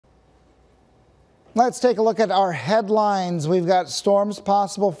Let's take a look at our headlines. We've got storms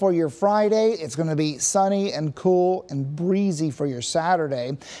possible for your Friday. It's going to be sunny and cool and breezy for your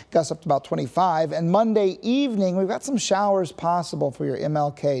Saturday. Gusts up to about 25. And Monday evening, we've got some showers possible for your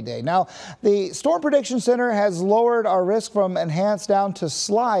MLK Day. Now, the Storm Prediction Center has lowered our risk from enhanced down to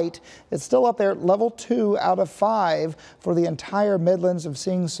slight. It's still up there at level 2 out of 5 for the entire Midlands of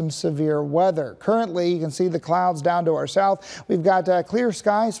seeing some severe weather. Currently, you can see the clouds down to our south. We've got clear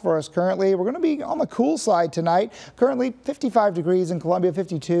skies for us currently. We're going to be on the cool side tonight. Currently 55 degrees in Columbia,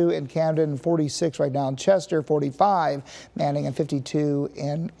 52 in Camden, 46 right now in Chester, 45 Manning, and 52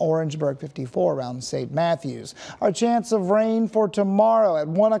 in Orangeburg, 54 around St. Matthews. Our chance of rain for tomorrow at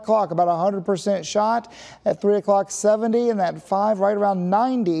 1 o'clock, about 100% shot. At 3 o'clock, 70, and at 5, right around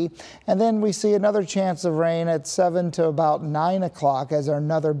 90. And then we see another chance of rain at 7 to about 9 o'clock as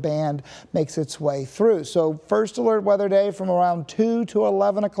another band makes its way through. So first alert weather day from around 2 to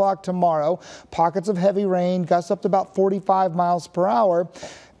 11 o'clock tomorrow. Pockets of heavy rain, gusts up to about 45 miles per hour.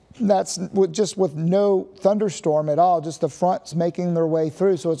 That's just with no thunderstorm at all, just the fronts making their way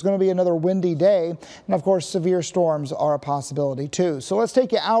through. So it's going to be another windy day. And of course, severe storms are a possibility too. So let's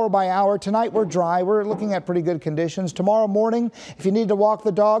take you hour by hour. Tonight we're dry. We're looking at pretty good conditions. Tomorrow morning, if you need to walk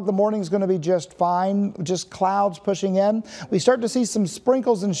the dog, the morning's going to be just fine. Just clouds pushing in. We start to see some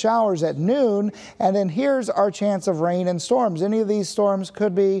sprinkles and showers at noon. And then here's our chance of rain and storms. Any of these storms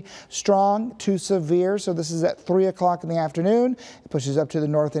could be strong to severe. So this is at 3 o'clock in the afternoon. It pushes up to the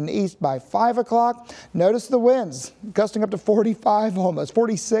north and east by 5 o'clock. Notice the winds gusting up to 45, almost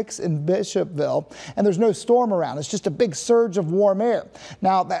 46 in Bishopville, and there's no storm around. It's just a big surge of warm air.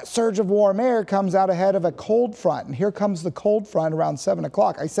 Now that surge of warm air comes out ahead of a cold front, and here comes the cold front around 7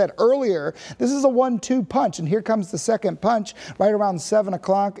 o'clock. I said earlier this is a 1-2 punch, and here comes the second punch right around 7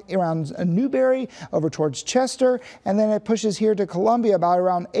 o'clock around Newberry over towards Chester, and then it pushes here to Columbia by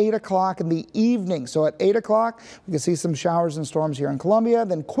around 8 o'clock in the evening. So at 8 o'clock we can see some showers and storms here in Columbia,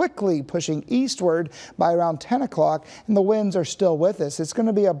 then quickly pushing eastward by around 10 o'clock, and the winds are still with us. It's going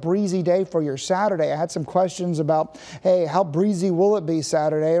to be a breezy day for your Saturday. I had some questions about, hey, how breezy will it be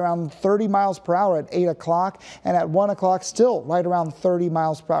Saturday? Around 30 miles per hour at 8 o'clock, and at 1 o'clock still right around 30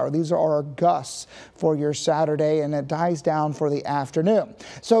 miles per hour. These are our gusts for your Saturday, and it dies down for the afternoon.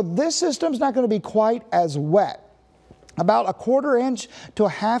 So this system's not going to be quite as wet. About a 1/4 inch to a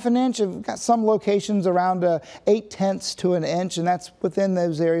 1/2 inch. We've got some locations around 0.8 to an inch, and that's within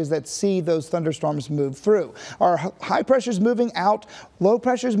those areas that see those thunderstorms move through. Our high pressure is moving out, low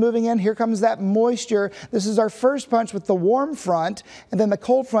pressure is moving in. Here comes that moisture. This is our first punch with the warm front, and then the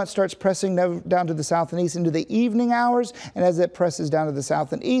cold front starts pressing down to the south and east into the evening hours, and as it presses down to the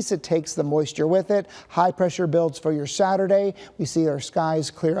south and east, it takes the moisture with it. High pressure builds for your Saturday. We see our skies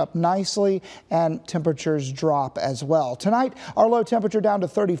clear up nicely, and temperatures drop as well. Tonight, our low temperature down to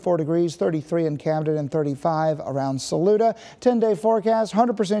 34 degrees, 33 in Camden, and 35 around Saluda. 10-day forecast,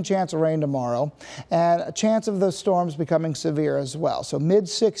 100% chance of rain tomorrow, and a chance of those storms becoming severe as well. So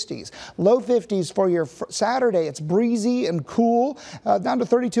mid-60s, low 50s for your Saturday. It's breezy and cool, down to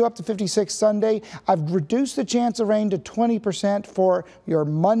 32 up to 56 Sunday. I've reduced the chance of rain to 20% for your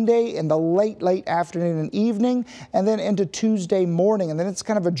Monday in the late afternoon and evening, and then into Tuesday morning. And then it's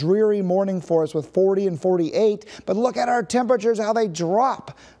kind of a dreary morning for us with 40 and 48. But look at our temperatures, how they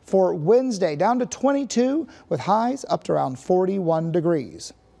drop for Wednesday, down to 22 with highs up to around 41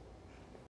 degrees.